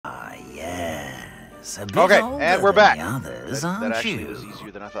years, a bit Okay, older and we're than back. the others, That aren't actually you? was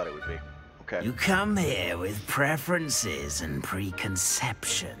easier than I thought it would be. Okay. You come here with preferences and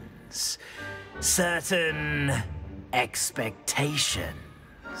preconceptions, certain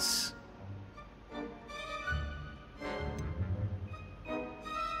expectations.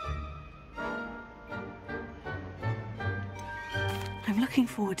 I'm looking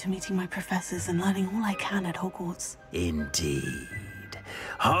forward to meeting my professors and learning all I can at Hogwarts. Indeed.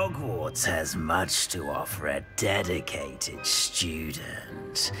 Hogwarts has much to offer a dedicated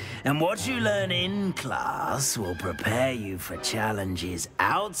student. And what you learn in class will prepare you for challenges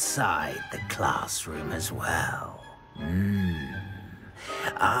outside the classroom as well.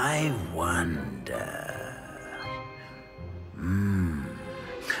 I wonder...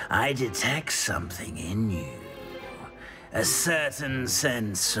 I detect something in you. A certain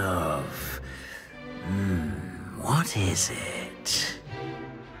sense of... what is it?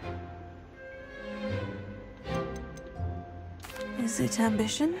 Is it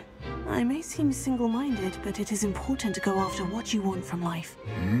ambition? I may seem single-minded, but it is important to go after what you want from life.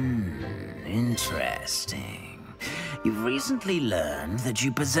 Interesting. You've recently learned that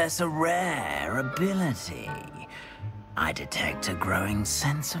you possess a rare ability. I detect a growing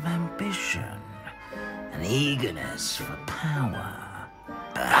sense of ambition, an eagerness for power.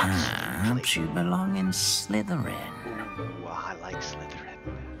 Perhaps you belong in Slytherin. Ooh, I like Slytherin.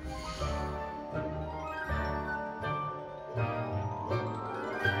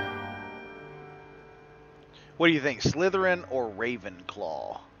 What do you think, Slytherin or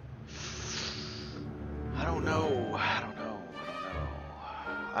Ravenclaw? I don't know.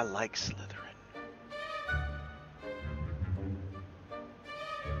 I like Slytherin.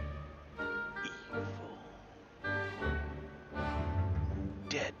 Evil.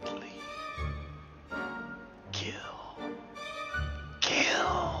 Deadly. Kill.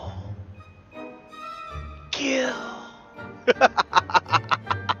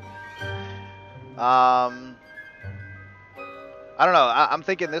 I don't know. I'm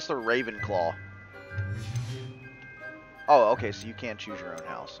thinking this or Ravenclaw. Oh, okay, so you can't choose your own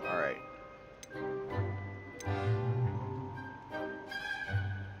house. Alright.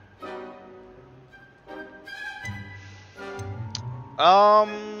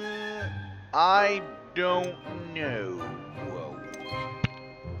 I don't know. Whoa.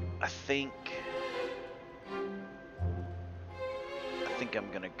 I think I'm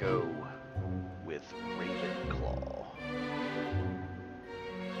gonna go with Ravenclaw.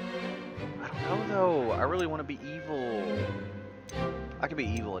 I don't know though. I really want to be evil. I could be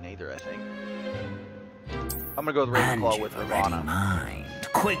evil in either, I think. I'm gonna go with Ravenclaw with Ravana. Mind,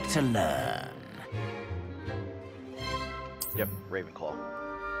 quick to learn. Yep, Ravenclaw.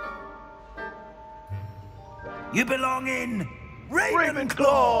 You belong in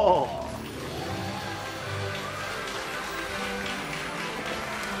Ravenclaw!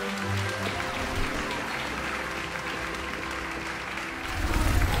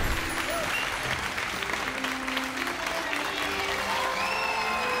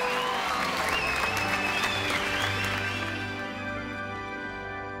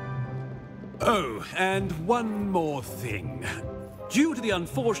 Oh, and one more thing. Due to the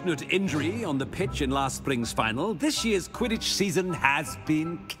unfortunate injury on the pitch in last spring's final, this year's Quidditch season has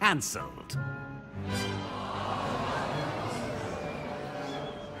been cancelled.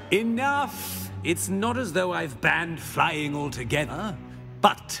 Enough! It's not as though I've banned flying altogether.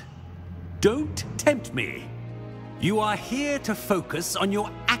 But don't tempt me. You are here to focus on your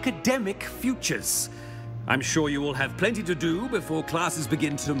academic futures. I'm sure you will have plenty to do before classes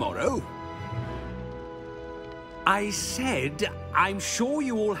begin tomorrow. I said, I'm sure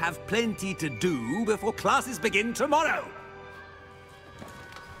you all have plenty to do before classes begin tomorrow.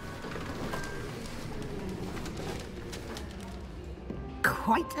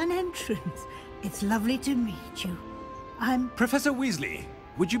 Quite an entrance. It's lovely to meet you. I'm... Professor Weasley,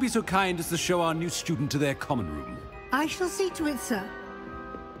 would you be so kind as to show our new student to their common room? I shall see to it, sir.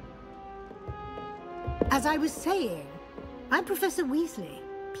 As I was saying, I'm Professor Weasley.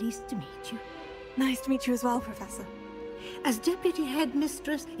 Pleased to meet you. Nice to meet you as well, Professor. As Deputy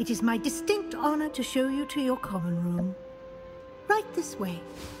Headmistress, it is my distinct honor to show you to your common room. Right this way.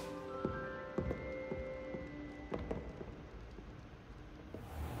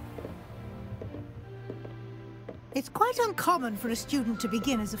 It's quite uncommon for a student to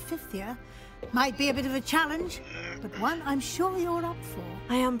begin as a fifth year. Might be a bit of a challenge, but one I'm sure you're up for.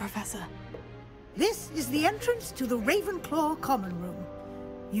 I am, Professor. This is the entrance to the Ravenclaw common room.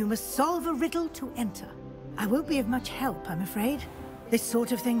 You must solve a riddle to enter. I won't be of much help, I'm afraid. This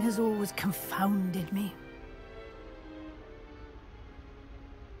sort of thing has always confounded me.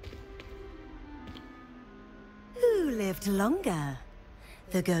 lived longer?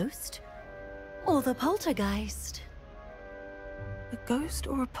 The ghost or the poltergeist? A ghost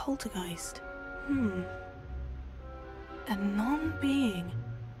or a poltergeist? A non-being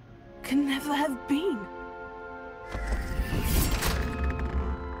can never have been.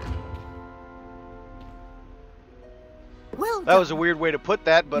 Well That was a done. weird way to put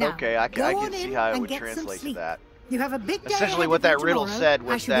that, but Now, okay, I go can on see in how it and would get some translate to sleep. that. You have a big day Essentially, ahead what of you that riddle tomorrow. said I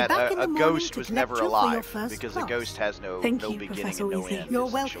was shall be that back in the a morning ghost to was collect never you for your alive first because a class. ghost has no Thank you, beginning Professor and no Weasley. end. You're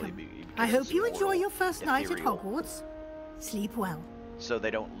essentially, welcome. because I hope it's you enjoy immortal, your first night at ethereal. Hogwarts. Sleep well. So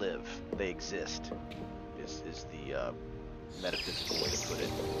they don't live; they exist. Is the metaphysical way to put it.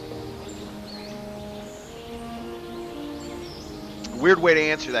 Weird way to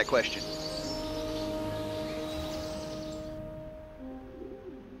answer that question.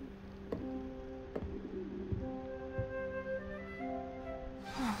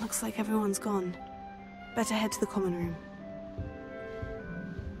 Looks like everyone's gone. Better head to the common room.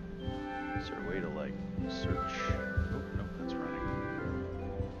 Is there a way to like search? Oh no, that's running.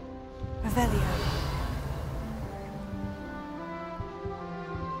 Revelio.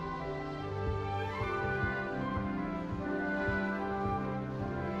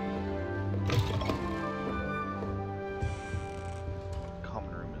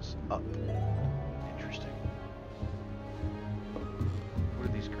 Common room is up. Interesting. What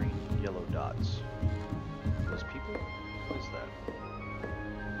are these green, yellow dots? Those people? What is that?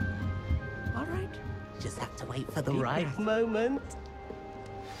 All right. Just have to wait for the right moment.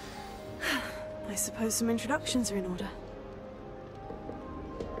 I suppose some introductions are in order.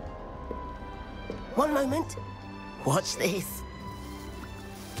 One moment. Watch this.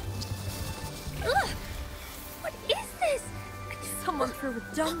 Ugh! What is this? Someone threw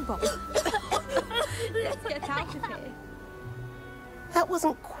a dung bomb. Let's get out of here. That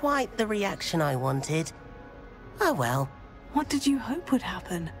wasn't quite the reaction I wanted. Oh well. What did you hope would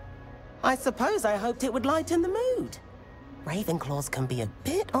happen? I suppose I hoped it would lighten the mood. Ravenclaws can be a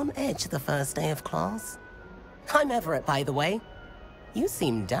bit on edge the first day of class. I'm Everett, by the way. You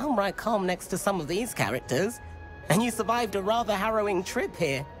seem downright calm next to some of these characters, and you survived a rather harrowing trip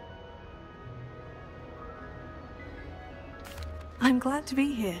here. I'm glad to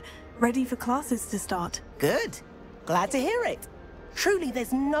be here, ready for classes to start. Good. Glad to hear it. Truly,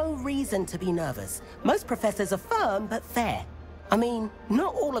 there's no reason to be nervous. Most professors are firm but fair. I mean,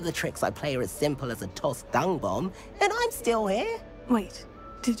 not all of the tricks I play are as simple as a tossed dung bomb, and I'm still here. Wait,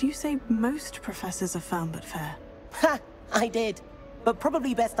 did you say most professors are firm but fair? Ha! I did. But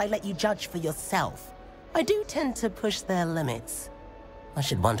probably best I let you judge for yourself. I do tend to push their limits. I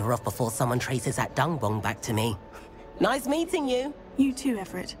should wander off before someone traces that dung bomb back to me. Nice meeting you. You too,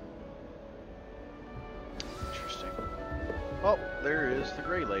 Everett. Interesting. Oh, there is the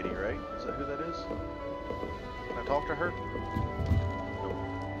gray lady, right? Is that who that is? Can I talk to her? Nope.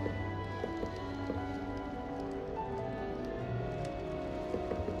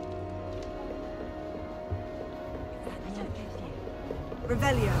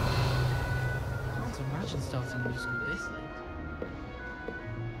 Revelio. Can't imagine starting a new school this late.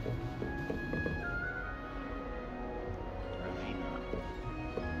 Ravina.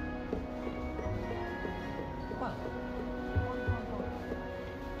 Well,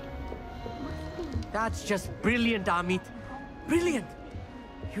 that's just brilliant, Amit. Brilliant.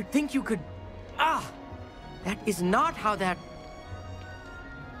 You'd think you could... Ah! That is not how that...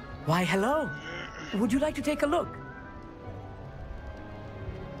 Why, hello. Would you like to take a look?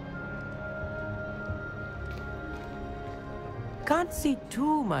 Can't see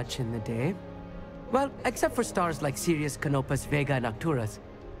too much in the day. Well, except for stars like Sirius, Canopus, Vega, and Arcturus.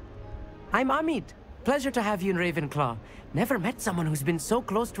 I'm Amit. Pleasure to have you in Ravenclaw. Never met someone who's been so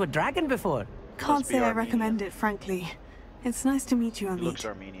close to a dragon before. Can't Must be say I Armenian. recommend it, frankly. It's nice to meet you, He looks Amit.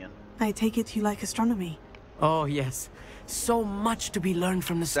 Armenian. I take it you like astronomy. Oh, yes. So much to be learned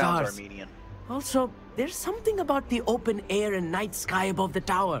from the Sounds stars. Armenian. Also, there's something about the open air and night sky above the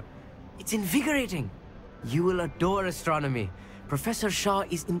tower. It's invigorating. You will adore astronomy. Professor Shaw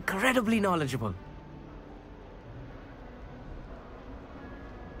is incredibly knowledgeable.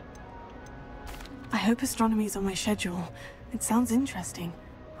 I hope astronomy's on my schedule. It sounds interesting.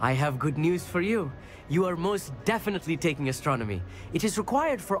 I have good news for you. You are most definitely taking astronomy. It is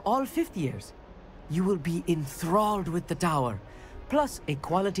required for all fifth years. You will be enthralled with the tower. Plus, a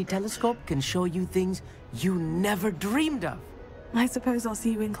quality telescope can show you things you never dreamed of. I suppose I'll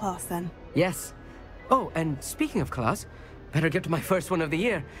see you in class then. Yes. Oh, and speaking of class, better get to my first one of the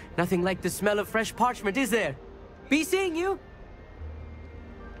year. Nothing like the smell of fresh parchment, is there? Be seeing you!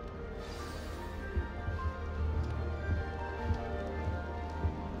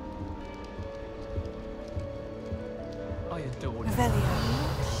 Revelio. I'm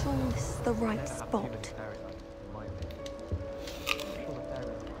not sure this is the right spot.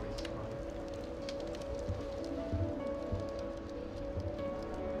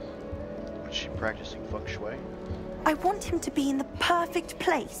 Is she practicing feng shui? I want him to be in the perfect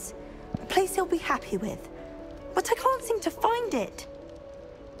place. A place he'll be happy with. But I can't seem to find it.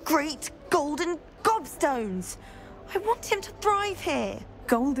 Great golden gobstones! I want him to thrive here.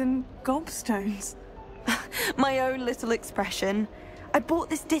 Golden gobstones. My own little expression. I bought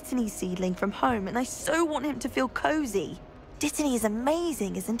this Dittany seedling from home and I so want him to feel cozy. Dittany is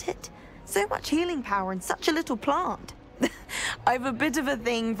amazing, isn't it? So much healing power in such a little plant. I've a bit of a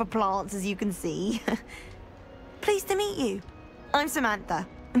thing for plants, as you can see. Pleased to meet you. I'm Samantha.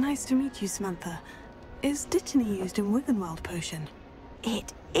 Nice to meet you, Samantha. Is Dittany used in Wiggenweld potion?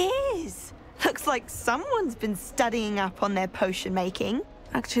 It is. Looks like someone's been studying up on their potion making.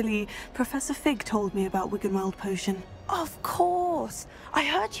 Actually, Professor Fig told me about Wiggenweld potion. Of course. I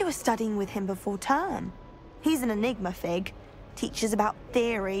heard you were studying with him before term. He's an enigma, Fig. Teaches about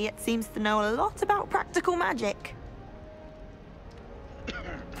theory, yet seems to know a lot about practical magic.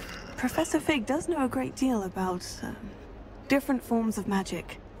 Professor Fig does know a great deal about different forms of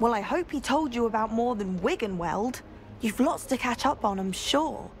magic. Well, I hope he told you about more than Wiggenweld. You've lots to catch up on, I'm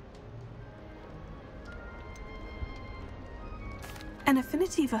sure. An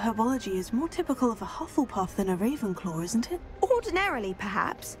affinity for herbology is more typical of a Hufflepuff than a Ravenclaw, isn't it? Ordinarily,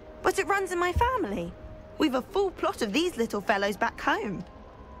 perhaps, but it runs in my family. We've a full plot of these little fellows back home.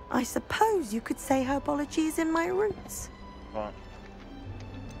 I suppose you could say herbology is in my roots. Huh.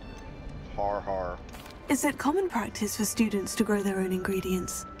 Har har. Is it common practice for students to grow their own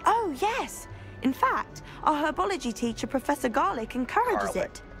ingredients? Oh, yes. In fact, our herbology teacher, Professor Garlick, encourages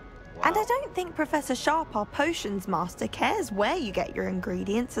it. Wow. And I don't think Professor Sharp, our potions master, cares where you get your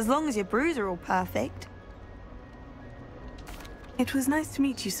ingredients, as long as your brews are all perfect. It was nice to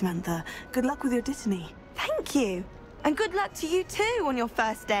meet you, Samantha. Good luck with your Dittany. Thank you. And good luck to you too on your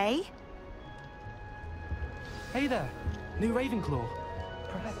first day. Hey there, new Ravenclaw.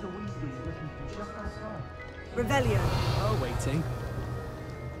 Professor Weasley is looking for you just outside. Revelio. Oh, waiting.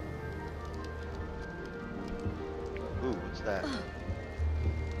 Ooh, what's that?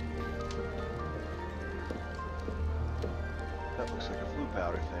 That looks like a flu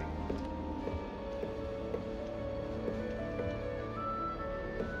powder thing.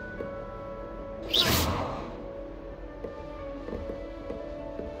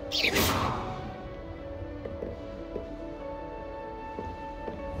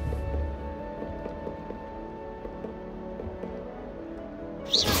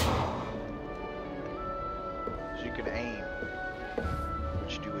 So you can aim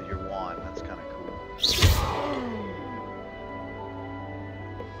what you do with your wand. That's kind of cool.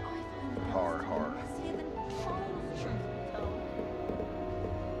 Hard, hard.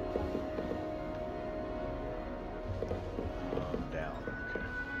 Down. Okay.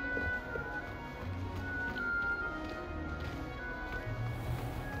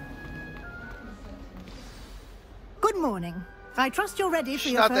 Good morning. I trust you're ready for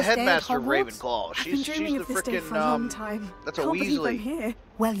She's your not the first day at headmaster of Hogwarts. Ravenclaw. I've been She's dreaming the of this day for a long time. That's a Can't believe I'm Weasley. here.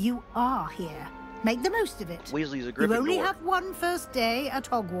 Well, you are here. Make the most of it. Weasley's a You Gryffindor. only have one first day at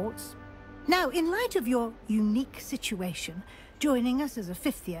Hogwarts. Now, in light of your unique situation, joining us as a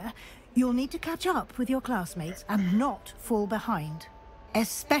fifth year, you'll need to catch up with your classmates and not fall behind.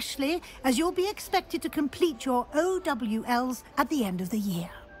 Especially as you'll be expected to complete your OWLs at the end of the year.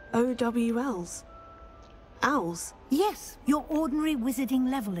 OWLs? Owls? Yes, your ordinary wizarding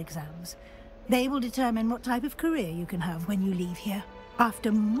level exams. They will determine what type of career you can have when you leave here.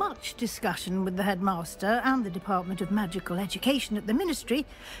 After much discussion with the headmaster and the Department of Magical Education at the Ministry,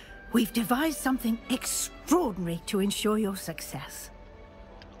 we've devised something extraordinary to ensure your success.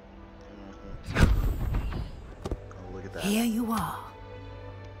 Oh, look at that. Here you are.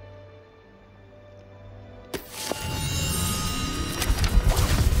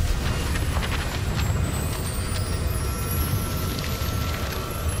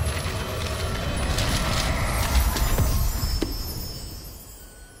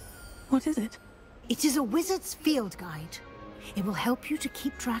 What is it? It is a wizard's field guide. It will help you to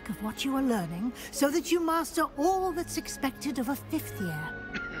keep track of what you are learning so that you master all that's expected of a fifth year.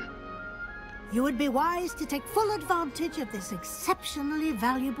 You would be wise to take full advantage of this exceptionally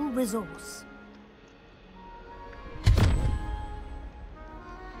valuable resource.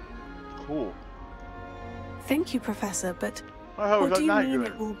 Cool. Thank you, Professor, but Oh, what do you now mean you're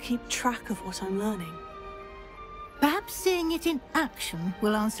it will keep track of what I'm learning? Perhaps seeing it in action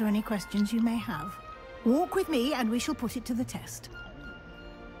will answer any questions you may have. Walk with me and we shall put it to the test.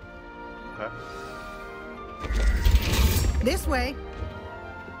 Okay. This way.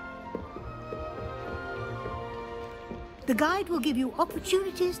 The guide will give you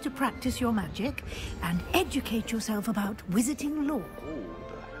opportunities to practice your magic and educate yourself about wizarding lore. Oh,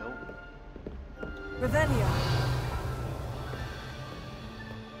 the hell? Revelio.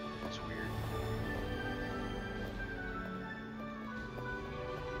 That's weird.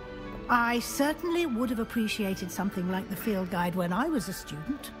 I certainly would have appreciated something like the field guide when I was a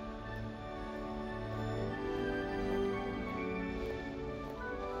student.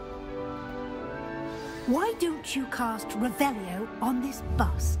 Why don't you cast Revelio on this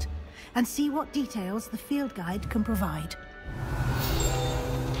bust and see what details the field guide can provide?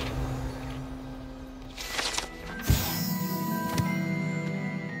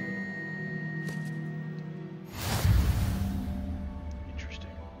 Interesting.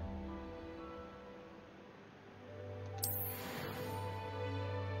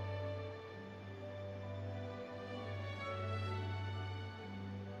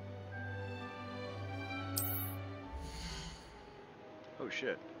 Oh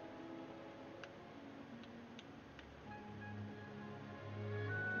shit.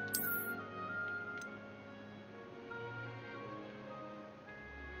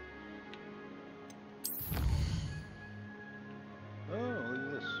 Oh, look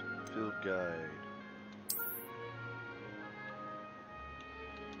at this. Field guide.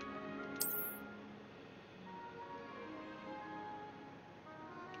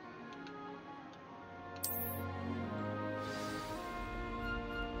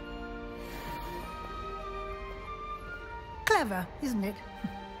 Clever, isn't it?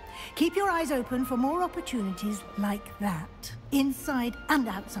 Keep your eyes open for more opportunities like that, inside and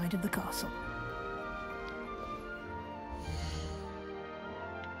outside of the castle.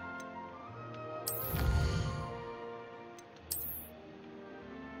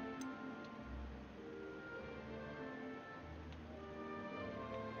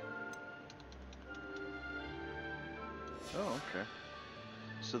 Oh, okay.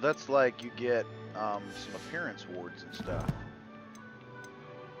 So that's like you get some appearance wards and stuff.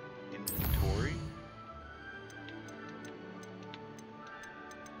 Inventory.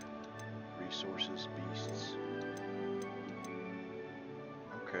 Resources, beasts.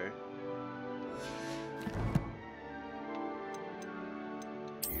 Okay.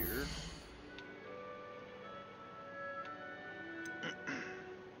 Here.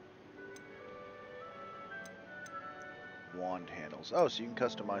 Wand handles. Oh, so you can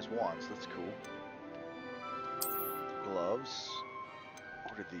customize wands. That's cool. Gloves.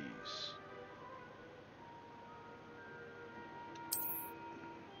 What are these?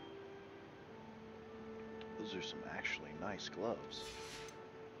 Those are some actually nice gloves.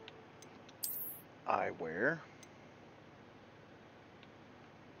 Eyewear.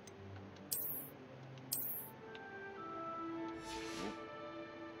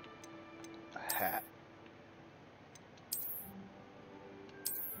 A hat.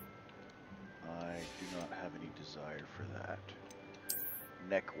 I do not have any desire for that.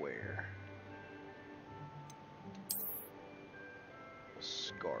 Neckwear. A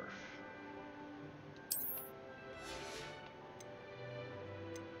scarf.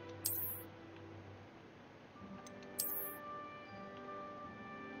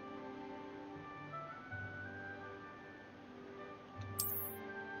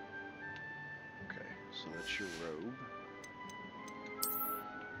 Okay, so that's your robe.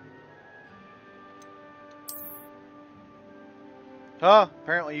 Huh,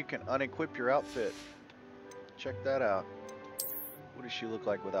 apparently you can unequip your outfit. Check that out. What does she look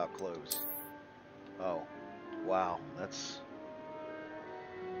like without clothes? Oh, wow, that's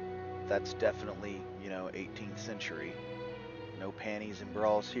definitely, you know, 18th century. No panties and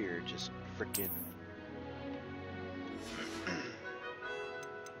bras here, just frickin'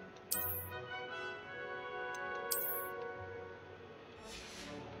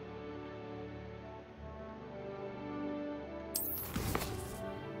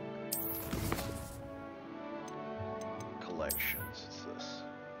 collections. What's this?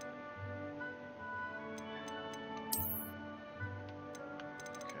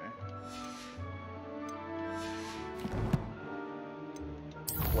 Okay.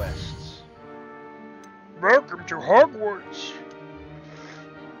 Quests. Welcome to Hogwarts.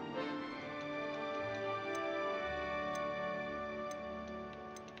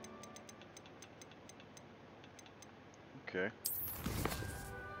 Okay.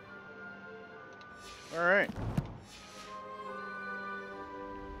 All right.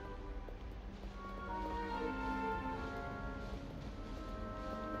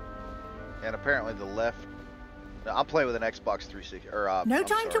 And apparently the left. No, I'm playing with an Xbox 360 or No I'm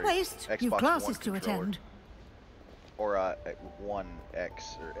time to sorry, waste. You've Xbox classes One to controller. attend. Or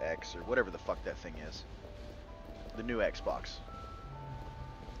 1X or X or whatever the fuck that thing is. The new Xbox.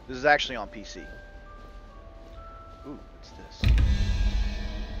 This is actually on PC. Ooh, what's this?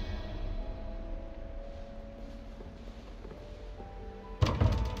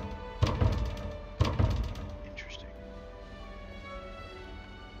 Interesting.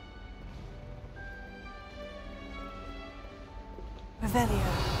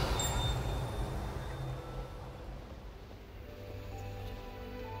 Revelio.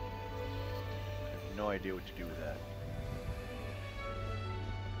 No idea what to do with that.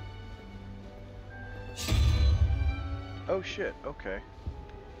 Oh shit, okay.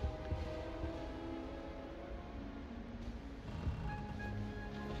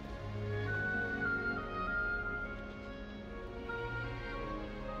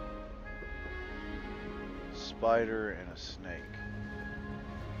 Spider and a snake.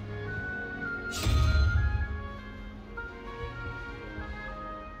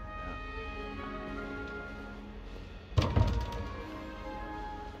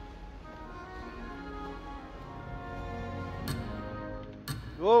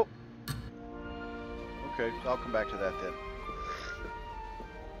 Whoa! Okay, I'll come back to that then.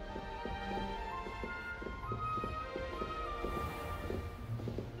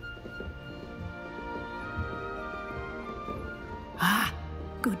 Ah,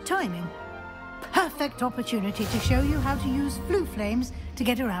 good timing. Perfect opportunity to show you how to use flue flames to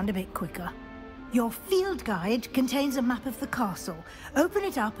get around a bit quicker. Your field guide contains a map of the castle. Open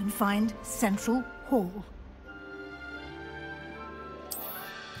it up and find Central Hall.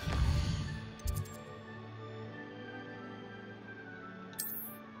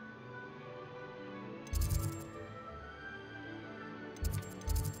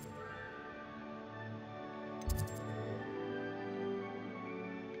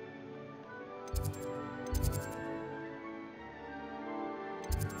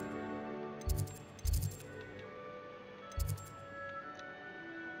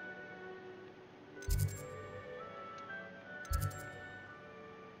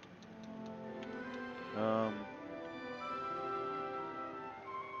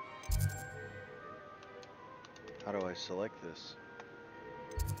 How do I select this?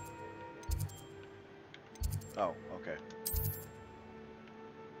 Oh, okay.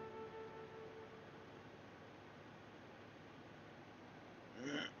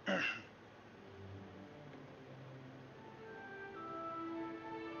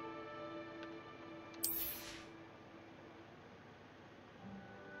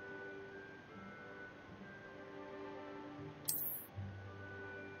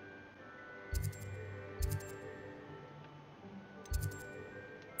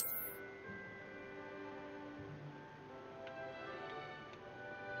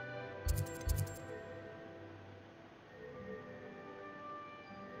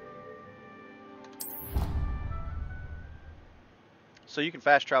 So you can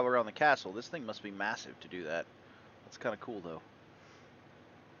fast travel around the castle. This thing must be massive to do that. That's kind of cool, though.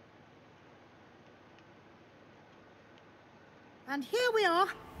 And here we are.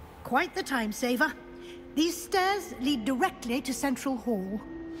 Quite the time saver. These stairs lead directly to Central Hall.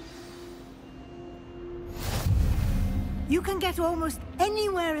 You can get almost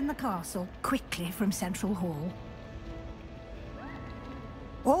anywhere in the castle quickly from Central Hall.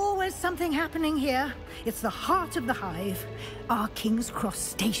 Always something happening here. It's the heart of the hive. Our King's Cross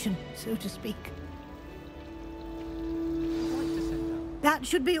station, so to speak. That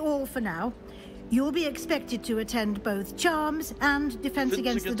should be all for now. You'll be expected to attend both Charms and Defense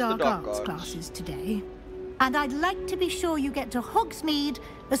Against the Dark Arts classes today. And I'd like to be sure you get to Hogsmeade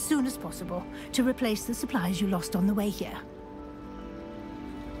as soon as possible to replace the supplies you lost on the way here.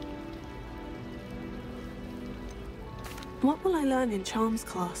 What will I learn in Charms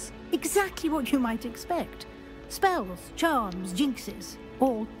class? Exactly what you might expect. Spells, charms, jinxes,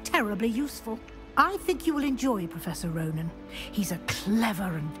 all terribly useful. I think you will enjoy Professor Ronan. He's a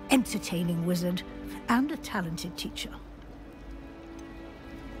clever and entertaining wizard, and a talented teacher.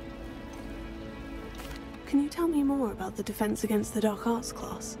 Can you tell me more about the Defense Against the Dark Arts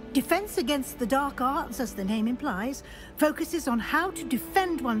class? Defense Against the Dark Arts, as the name implies, focuses on how to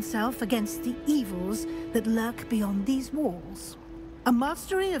defend oneself against the evils that lurk beyond these walls. A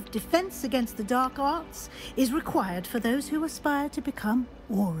mastery of Defense Against the Dark Arts is required for those who aspire to become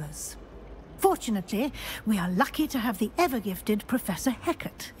Aurors. Fortunately, we are lucky to have the ever-gifted Professor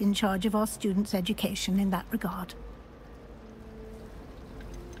Hecat in charge of our students' education in that regard.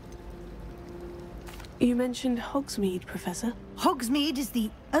 You mentioned Hogsmeade, Professor. Hogsmeade is the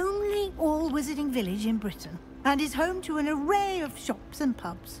only all-wizarding village in Britain, and is home to an array of shops and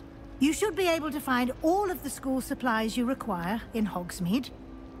pubs. You should be able to find all of the school supplies you require in Hogsmeade.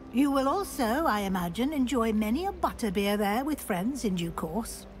 You will also, I imagine, enjoy many a butterbeer there with friends in due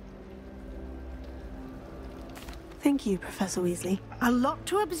course. Thank you, Professor Weasley. A lot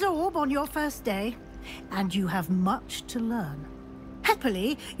to absorb on your first day, and you have much to learn.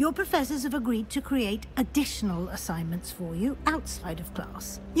 Happily, your professors have agreed to create additional assignments for you outside of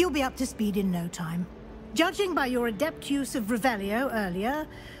class. You'll be up to speed in no time. Judging by your adept use of Revelio earlier,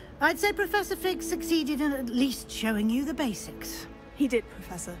 I'd say Professor Fig succeeded in at least showing you the basics. He did,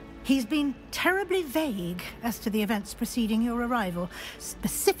 Professor. He's been terribly vague as to the events preceding your arrival,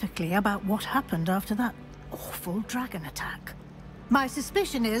 specifically about what happened after that awful dragon attack. My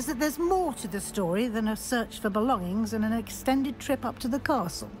suspicion is that there's more to the story than a search for belongings and an extended trip up to the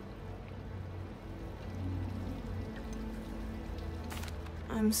castle.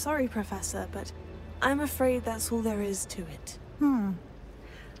 I'm sorry, Professor, but I'm afraid that's all there is to it.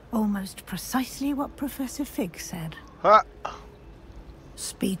 Almost precisely what Professor Fig said. Ha!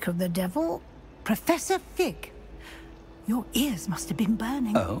 Speak of the devil, Professor Fig. Your ears must have been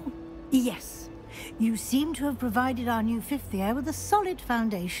burning. Oh? Yes. You seem to have provided our new fifth year with a solid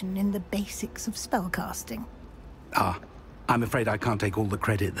foundation in the basics of spellcasting. Ah, I'm afraid I can't take all the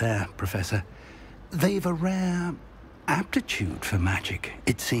credit there, Professor. They've a rare aptitude for magic,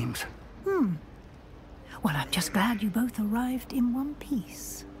 it seems. Well, I'm just glad you both arrived in one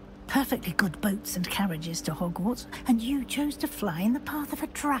piece. Perfectly good boats and carriages to Hogwarts, and you chose to fly in the path of a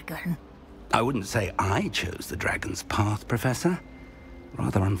dragon. I wouldn't say I chose the dragon's path, Professor.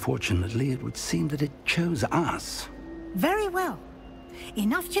 Rather unfortunately, it would seem that it chose us. Very well.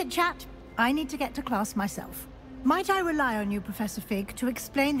 Enough chit-chat. I need to get to class myself. Might I rely on you, Professor Fig, to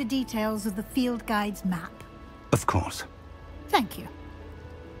explain the details of the field guide's map? Of course. Thank you.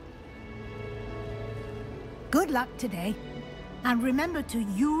 Good luck today. And remember to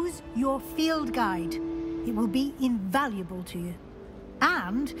use your field guide. It will be invaluable to you.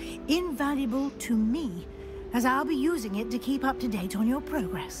 And invaluable to me, as I'll be using it to keep up to date on your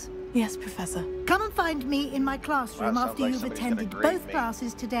progress. Yes, Professor. Come and find me in my classroom Wow, after sounds like you've somebody's gonna attended grade both me.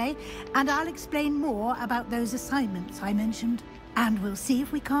 classes today, and I'll explain more about those assignments I mentioned. And we'll see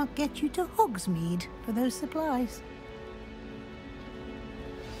if we can't get you to Hogsmeade for those supplies.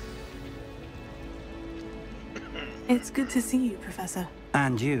 It's good to see you, Professor.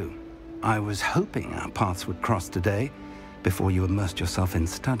 And you. I was hoping our paths would cross today, before you immersed yourself in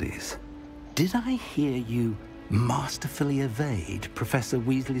studies. Did I hear you masterfully evade Professor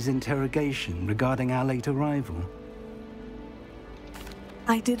Weasley's interrogation regarding our late arrival?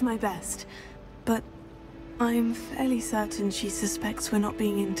 I did my best, but I'm fairly certain she suspects we're not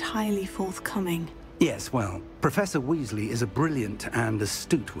being entirely forthcoming. Yes, well, Professor Weasley is a brilliant and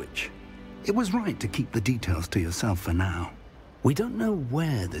astute witch. It was right to keep the details to yourself for now. We don't know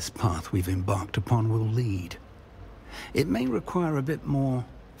where this path we've embarked upon will lead. It may require a bit more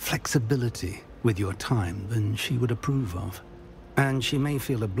flexibility with your time than she would approve of. And she may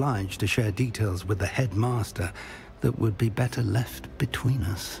feel obliged to share details with the headmaster that would be better left between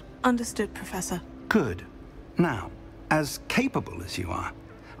us. Understood, Professor. Good. Now, as capable as you are,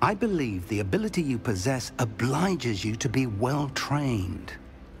 I believe the ability you possess obliges you to be well trained.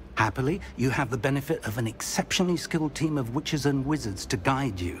 Happily, you have the benefit of an exceptionally skilled team of witches and wizards to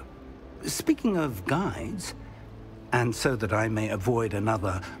guide you. Speaking of guides, and so that I may avoid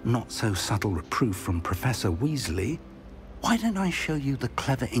another not-so-subtle reproof from Professor Weasley, why don't I show you the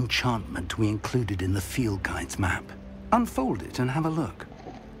clever enchantment we included in the field guide's map? Unfold it and have a look.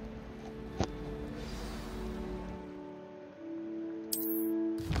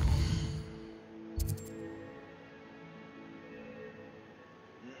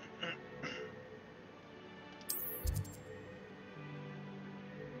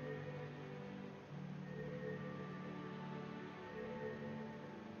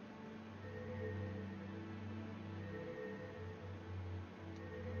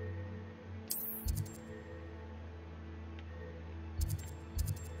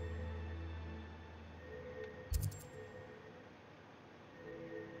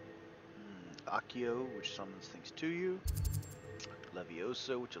 Accio, which summons things to you.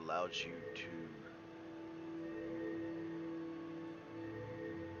 Leviosa, which allows you to...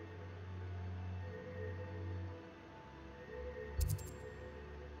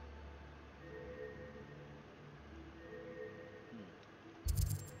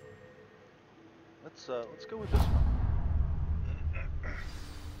 Let's go with this one.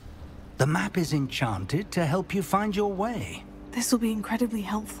 The map is enchanted to help you find your way. This will be incredibly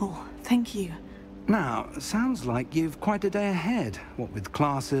helpful. Thank you. Now, sounds like you've quite a day ahead, what with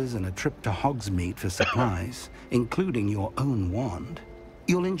classes and a trip to Hogsmeade for supplies, including your own wand.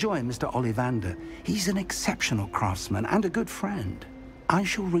 You'll enjoy Mr. Ollivander. He's an exceptional craftsman and a good friend. I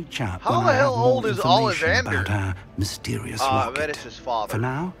shall reach out How when the I hell have more old is information Ollivander? about our mysterious I rocket. bet it's his father. For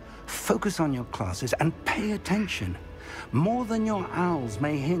now, focus on your classes and pay attention. More than your owls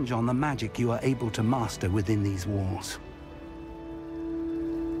may hinge on the magic you are able to master within these walls.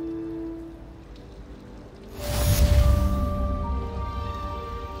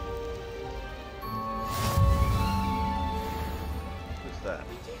 What's that?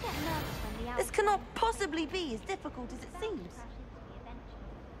 This cannot possibly be as difficult as it seems.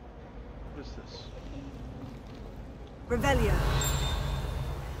 What is this? Revelio.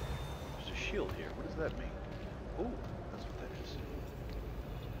 There's a shield here. What does that mean? Oh, that's what that is.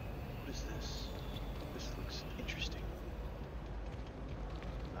 What is this? This looks interesting.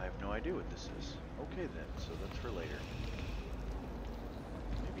 I have no idea what this is. Okay then, so that's for later.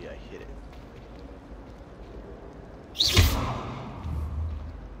 Maybe I hit it.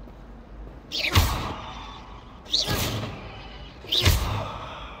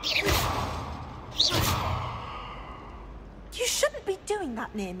 You shouldn't be doing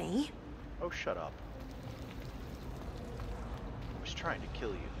that near me. Oh, shut up. I was trying to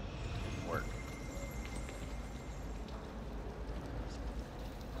kill you. It didn't work.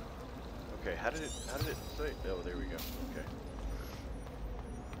 Okay, how did it say? Oh, there we go. Okay.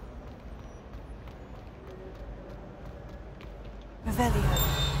 Revelio.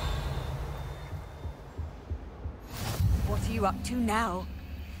 What are you up to now?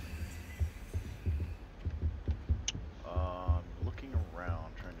 Looking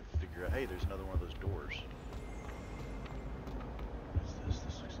around, trying to figure out. Hey, there's another one of those doors. What is this?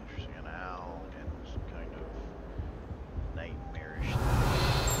 This looks interesting. An owl and some kind of nightmarish thing.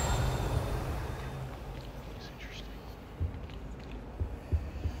 Looks interesting.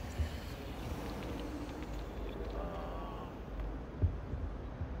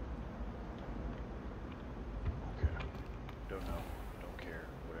 Okay. Don't know. Don't care.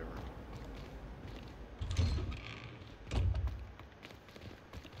 Whatever.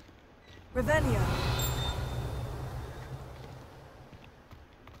 Revelio.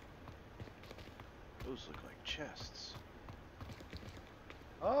 Those look like chests.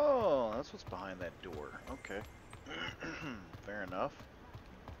 Oh, that's what's behind that door. Okay. Fair enough.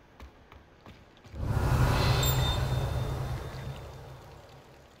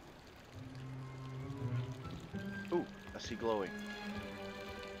 Ooh, I see glowing.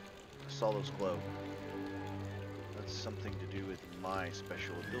 I saw those glow. That's something to do with my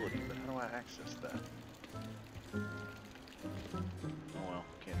special ability, but how do I access that? Oh well,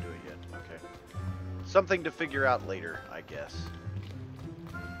 can't do it yet. Okay. Something to figure out later, I guess.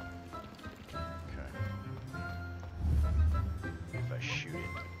 Okay. If I shoot it.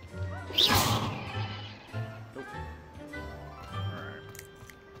 Nope. Alright.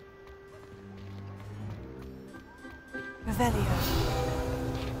 Revelio.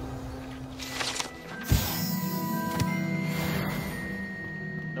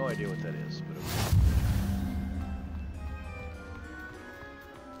 No idea what that is, but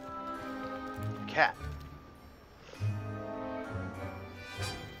okay. Cat.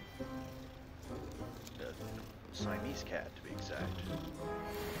 Siamese cat, to be exact.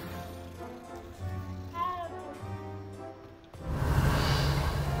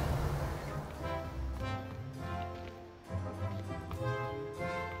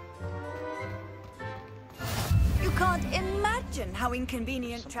 You can't imagine how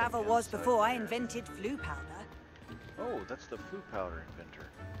inconvenient Something travel was inside before I there. invented flu powder. Oh, that's the flu powder inventor.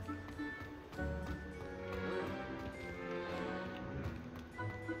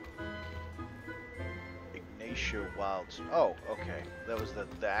 Ignatia Wilds. Oh, okay. That was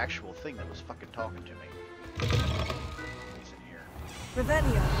the actual thing that was fucking talking to me. He's in here.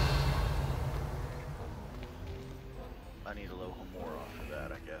 Revelio. I need a little more off of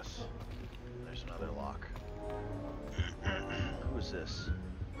that, I guess. There's another lock. Who is this?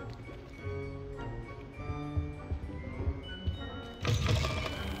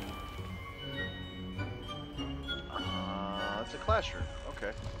 It's a classroom.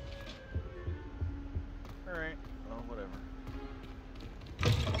 Okay. Alright. Well, whatever.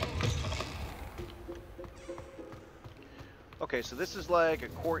 Okay, so this is like a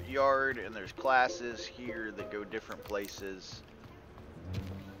courtyard, and there's classes here that go different places.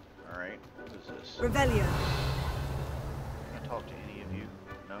 Alright, what is this? Revelio. Can I talk to any of you?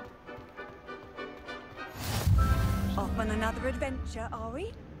 No? Off on another adventure, are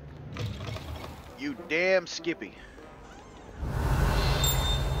we? You damn Skippy.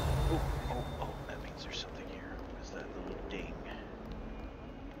 Oh, that means there's something here. What is that little ding?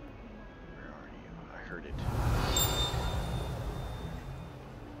 Where are you? I heard it.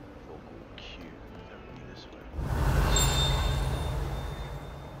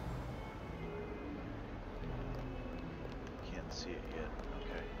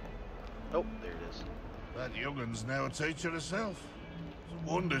 That youngun's now a teacher herself. It's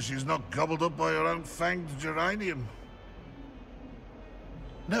a wonder she's not gobbled up by her own fanged geranium.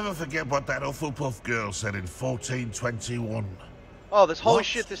 Never forget what that Hufflepuff girl said in 1421. Oh, this holy What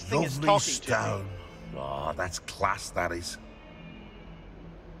shit, this thing is lovely talking stone. to me. Oh, that's class, that is.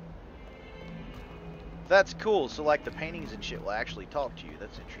 That's cool. So, like, the paintings and shit will actually talk to you.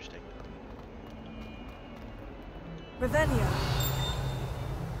 That's interesting. Revelio.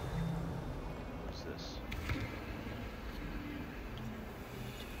 What's this?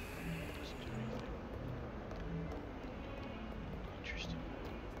 Doesn't do anything. Interesting.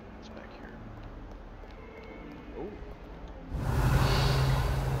 What's back here? Oh.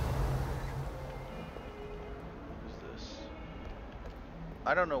 What's this?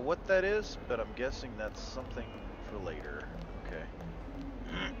 I don't know what that is, but I'm guessing that's something for later. Okay.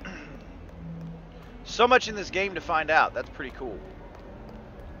 So much in this game to find out. That's pretty cool.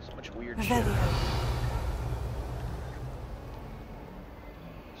 So much weird shit.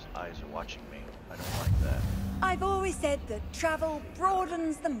 His eyes are watching me. I don't like that. I've always said that travel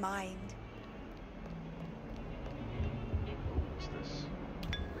broadens the mind. What's this?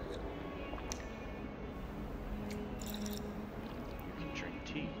 You can drink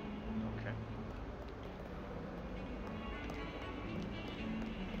tea. Okay.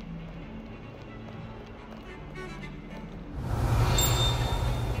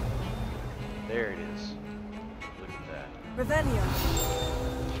 There it is. Look at that. Revelio.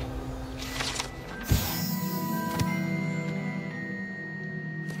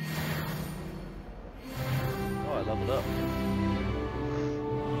 Oh, I leveled up.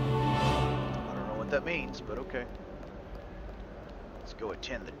 I don't know what that means, but okay. Let's go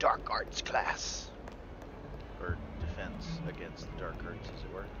attend the dark arts class. Or defense against the dark arts, as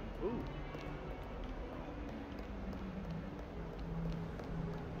it were. Ooh.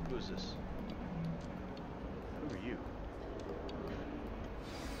 Who is this? Who are you?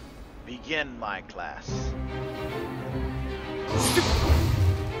 Begin my class. Is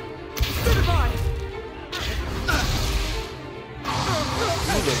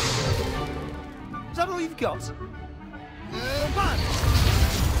that all you've got?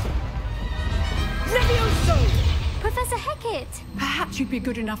 Levioso! Professor Hecat! Perhaps you'd be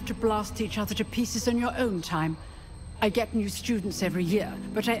good enough to blast each other to pieces in your own time. I get new students every year,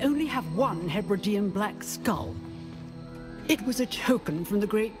 but I only have one Hebridean black skull. It was a token from the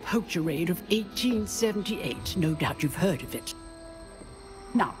Great Poacher Raid of 1878. No doubt you've heard of it.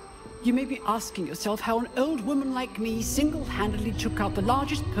 Now, you may be asking yourself how an old woman like me single-handedly took out the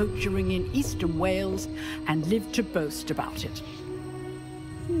largest poacher ring in eastern Wales and lived to boast about it.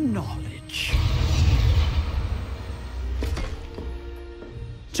 Knowledge.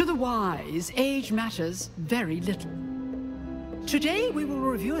 To the wise, age matters very little. Today we will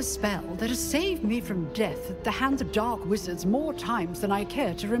review a spell that has saved me from death at the hands of dark wizards more times than I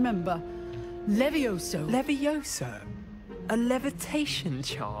care to remember. Levioso. Levioso? A levitation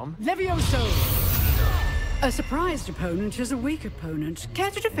charm? Levioso! A surprised opponent is a weak opponent.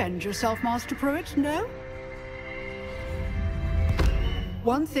 Care to defend yourself, Master Pruitt? No?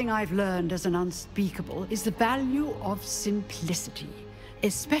 One thing I've learned as an unspeakable is the value of simplicity,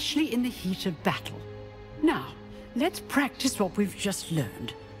 especially in the heat of battle. Now, let's practice what we've just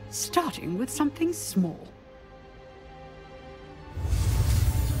learned, starting with something small.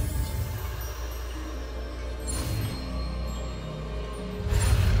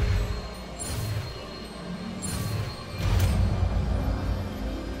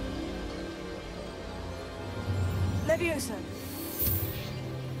 Levioso.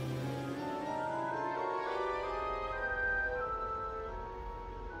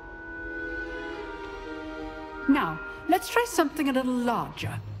 Now, let's try something a little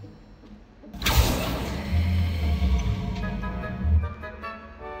larger.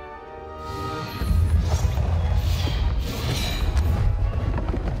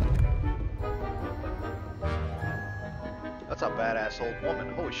 That's a badass old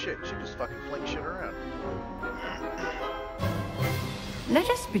woman. Holy shit, she just fucking flings shit around. Let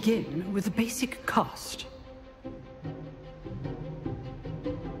us begin with the basic cast.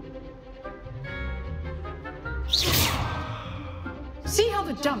 See how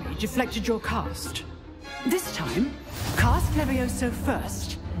the dummy deflected your cast? This time, cast Levioso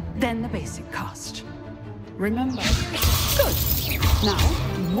first, then the basic cast. Remember? Good. Now,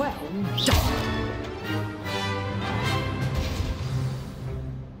 well done.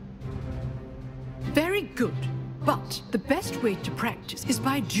 Very good. But the best way to practice is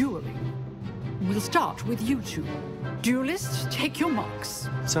by dueling. We'll start with you two. Duelists, take your marks.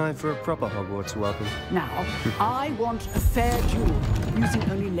 Time for a proper Hogwarts welcome. Now, I want a fair duel, using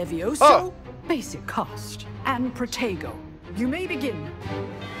only Levioso basic cast, and Protego. You may begin.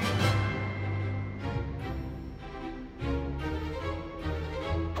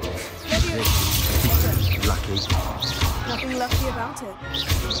 Lucky. Nothing lucky about it.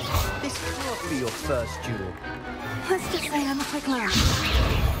 This can't be your first duel. Let's just say I'm a quick learner.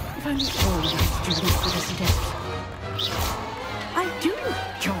 If only all of my students were this adept. I do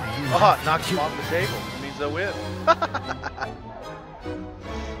join. Oh, knocked him off the table. Means they'll win.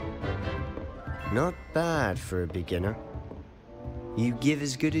 Not bad for a beginner. You give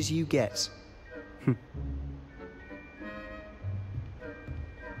as good as you get.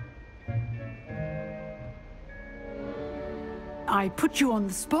 I put you on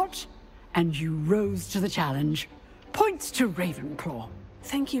the spot, and you rose to the challenge. Points to Ravenclaw.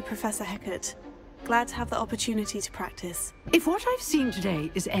 Thank you, Professor Hecat. Glad to have the opportunity to practice. If what I've seen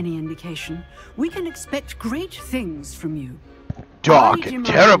today is any indication, we can expect great things from you. Dark I and demand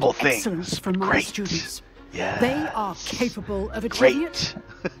terrible excellence things. from my Great. students. Yes. They are capable of achieving it,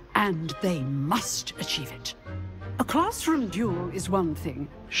 Great. and they must achieve it. A classroom duel is one thing.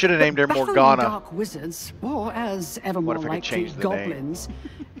 Should have but named her battling Morgana. Dark wizards, or as ever more What if I could likely, change the name? goblins,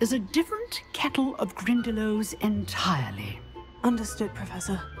 is a different kettle of Grindylows entirely. Understood,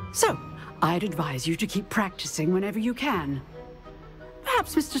 Professor. So, I'd advise you to keep practicing whenever you can.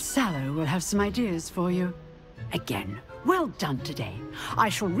 Perhaps Mr. Sallow will have some ideas for you. Again, well done today. I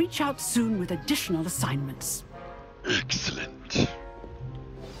shall reach out soon with additional assignments. Excellent.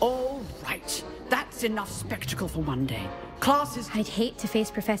 All right. That's enough spectacle for one day. Classes... I'd hate to face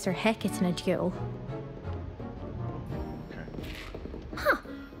Professor Hecat in a duel. Huh.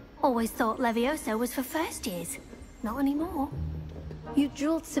 Always thought Levioso was for first years. Not anymore. You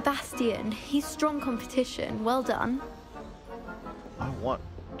drilled Sebastian. He's strong competition. Well done. I want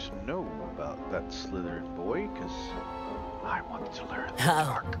to know about that Slytherin boy, because I want to learn the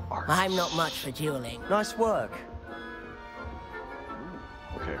dark arts. I'm not much for dueling. Nice work.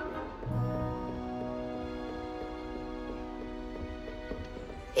 Okay.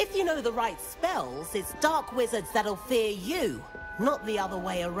 If you know the right spells, it's dark wizards that'll fear you, not the other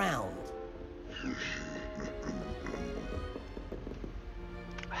way around.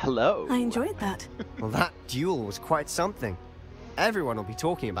 Hello. I enjoyed that. Well, that duel was quite something. Everyone will be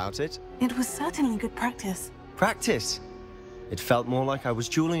talking about it. It was certainly good practice. Practice? It felt more like I was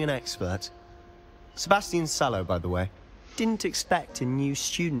dueling an expert. Sebastian Sallow, by the way. Didn't expect a new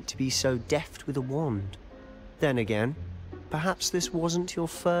student to be so deft with a wand. Then again, perhaps this wasn't your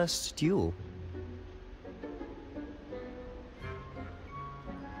first duel.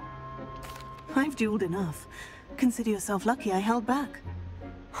 I've dueled enough. Consider yourself lucky I held back.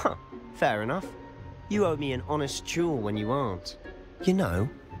 Huh, fair enough. You owe me an honest duel when you aren't. You know,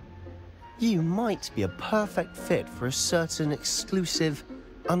 you might be a perfect fit for a certain exclusive,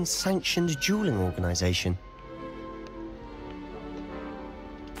 unsanctioned dueling organization.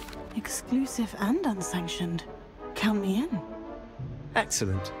 Exclusive and unsanctioned. Count me in.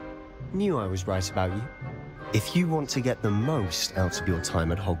 Excellent. Knew I was right about you. If you want to get the most out of your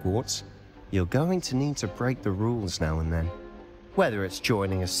time at Hogwarts, you're going to need to break the rules now and then. Whether it's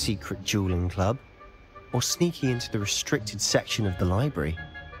joining a secret dueling club, or sneaking into the restricted section of the library,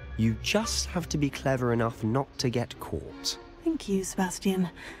 you just have to be clever enough not to get caught. Thank you, Sebastian.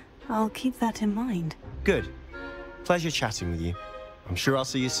 I'll keep that in mind. Good. Pleasure chatting with you. I'm sure I'll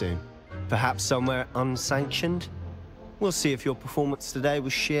see you soon. Perhaps somewhere unsanctioned? We'll see if your performance today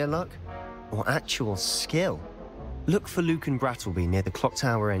was sheer luck, or actual skill. Look for Luke and Brattleby near the clock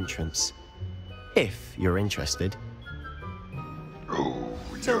tower entrance. If you're interested. Oh,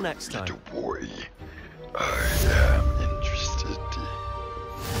 Till next time. little boy. I am interested.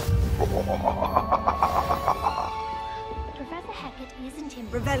 Professor Hecat isn't in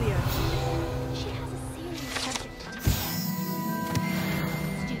Revelio. She has a serious subject to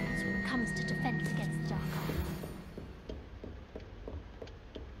students when it comes to defense against the dark arts.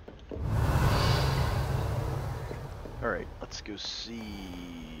 Alright, let's go see...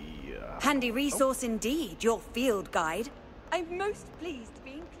 Handy resource indeed, your field guide. I'm most pleased to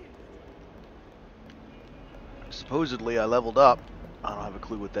be included. Supposedly I leveled up. I don't have a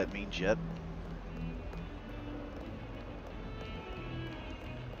clue what that means yet.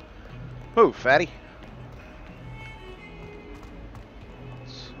 Oh, fatty.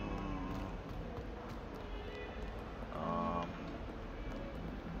 So,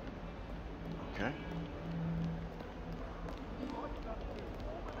 okay.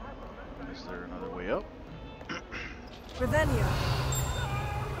 Is there another way up? Revelio.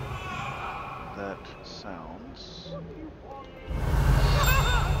 That sounds...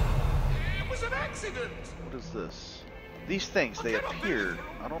 It was an accident! What is this? These things, they appear.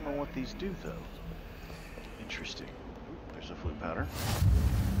 I don't know what these do, though. Interesting. Ooh, there's a flute powder.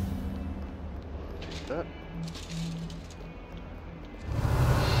 Take that.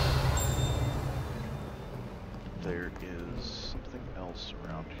 There is something else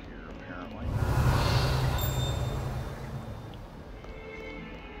around here, apparently.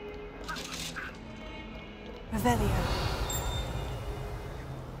 Revelio.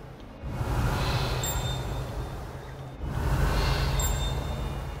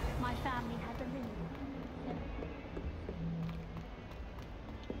 My family had to leave.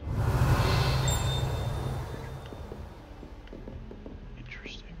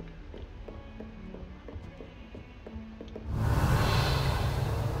 Interesting.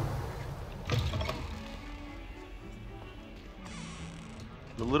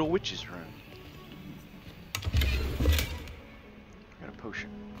 The Little Witch's Room. Got a potion.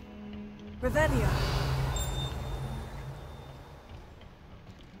 Revelio.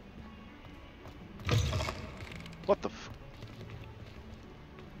 What the f...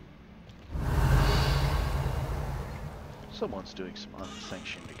 Someone's doing some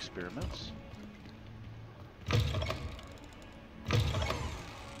unsanctioned experiments.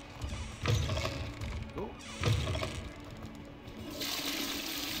 Oh.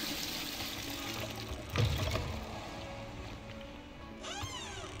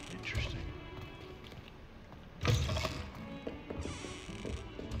 Interesting.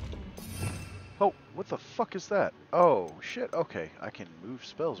 Oh, what the fuck is that? Oh, shit. Okay, I can move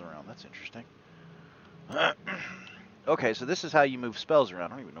spells around. That's interesting. Okay, so this is how you move spells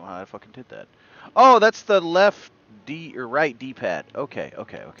around. I don't even know how I fucking did that. Oh, that's the left D or right D-pad. Okay,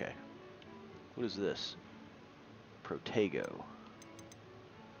 okay, okay. What is this? Protego.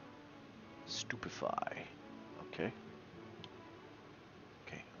 Stupefy. Okay.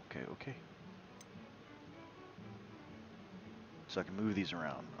 Okay, okay, okay. So I can move these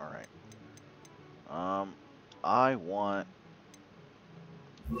around. Alright. I want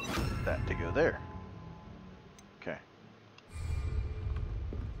that to go there. Okay.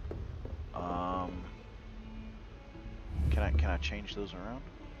 Can I change those around?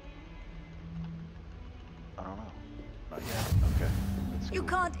 I don't know. Not yet. Okay. That's You cool.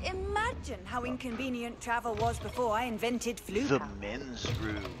 can't imagine how inconvenient travel was before I invented flu The power. men's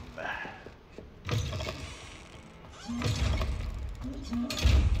room.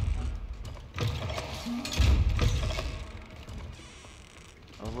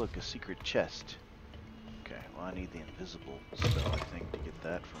 Oh look, a secret chest. Okay, well I need the invisible spell, I think, to get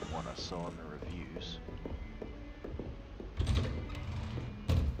that from what I saw in the reviews.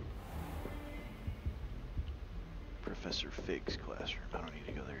 Professor Fig's classroom. I don't need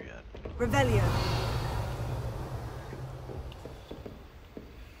to go there yet. Revelio.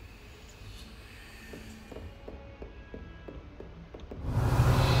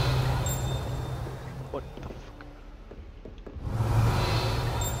 What the fuck?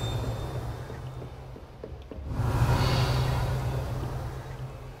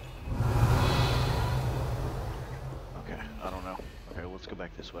 Okay, I don't know. Okay, let's go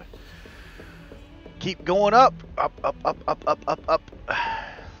back this way. Keep going up! Up, up, up, up, up, up, up.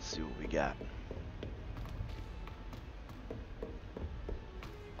 Let's see what we got.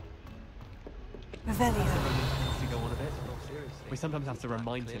 Revelio. We sometimes have to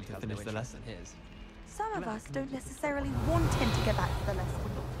remind him to finish the lesson. Some of us don't necessarily want him to get back to the lesson.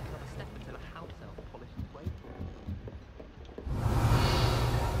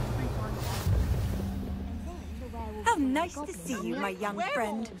 How nice to see you, my young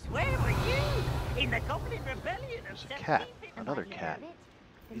friend. Where were you? In the Goblin Rebellion of There's a cat. Another cat.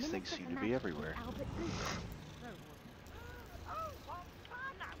 These things seem to be everywhere.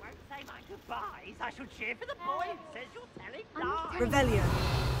 Say my goodbyes. I shall cheer for the boy who says you're telling lies. Revelio.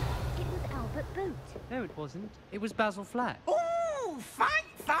 It was Albert Boot. No, it wasn't. It was Basil Flack. Ooh, fight!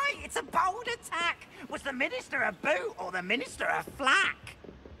 It's a bold attack. Was the Minister a boot or the Minister a flack?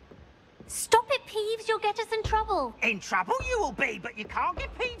 Stop it, Peeves. You'll get us in trouble. In trouble you will be, but you can't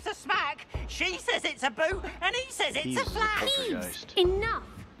give Peeves a smack. She says it's a boot, and he says it's Peeves a is a flack. poltergeist. Enough.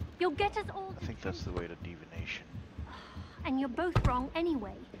 You'll get us all. I think that's the way to divination. And you're both wrong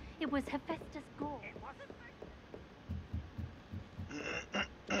anyway. It was Hephaestus Gore.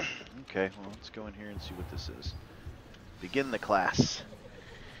 Okay, well, let's go in here and see what this is. Begin the class.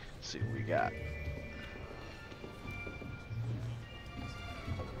 Let's see what we got.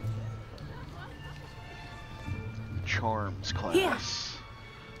 Charms class.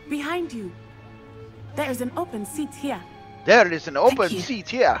 Here. Behind you. There is an open seat here. There is an open seat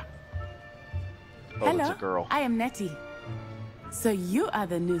here. Oh, Hello, it's a girl. I am Nettie. So you are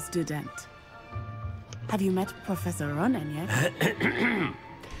the new student. Have you met Professor Ronan yet?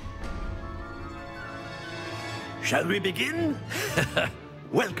 Shall we begin?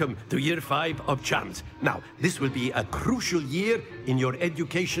 Welcome to Year 5 of Charms. Now, this will be a crucial year in your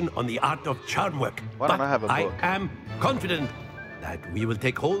education on the art of charm work. Why don't I have a book? I am confident that we will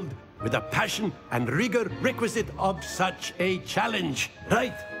take hold with the passion and rigor requisite of such a challenge.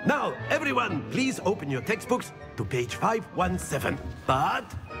 Right, now, everyone, please open your textbooks to page 517.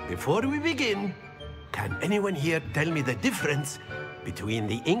 But before we begin, can anyone here tell me the difference between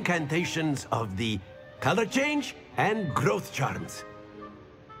the incantations of the color change and growth charms?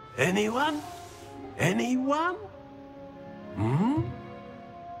 Anyone? Anyone?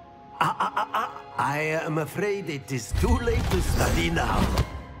 I am afraid it is too late to study now.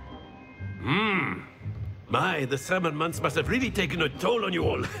 My, the summer months must have really taken a toll on you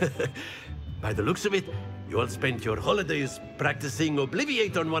all. By the looks of it, you all spent your holidays practicing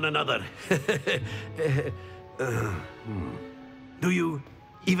Obliviate on one another. Do you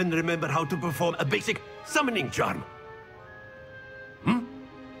even remember how to perform a basic summoning charm?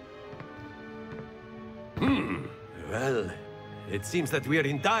 Well, it seems that we are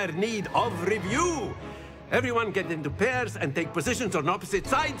in dire need of review. Everyone get into pairs and take positions on opposite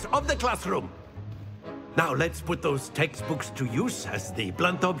sides of the classroom. Now let's put those textbooks to use as the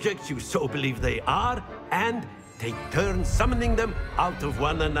blunt objects you so believe they are, and take turns summoning them out of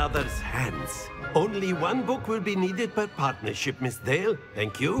one another's hands. Only one book will be needed per partnership, Miss Dale.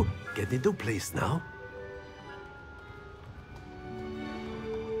 Thank you. Get into place now.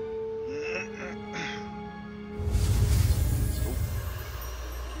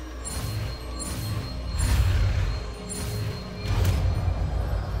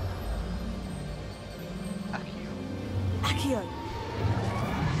 Accio.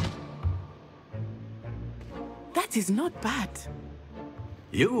 That is not bad.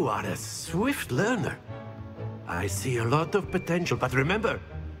 You are a swift learner. I see a lot of potential, but remember,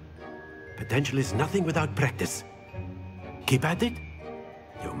 potential is nothing without practice. Keep at it.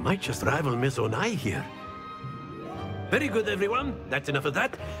 You might just rival Miss Onai here. Very good, everyone. That's enough of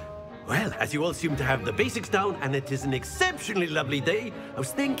that. Well, as you all seem to have the basics down, and it is an exceptionally lovely day, I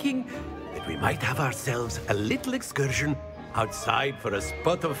was thinking that we might have ourselves a little excursion outside for a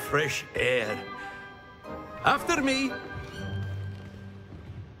spot of fresh air. After me.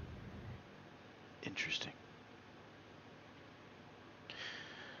 Interesting.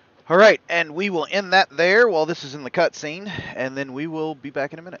 All right, and we will end that there while this is in the cutscene, and then we will be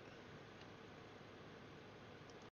back in a minute.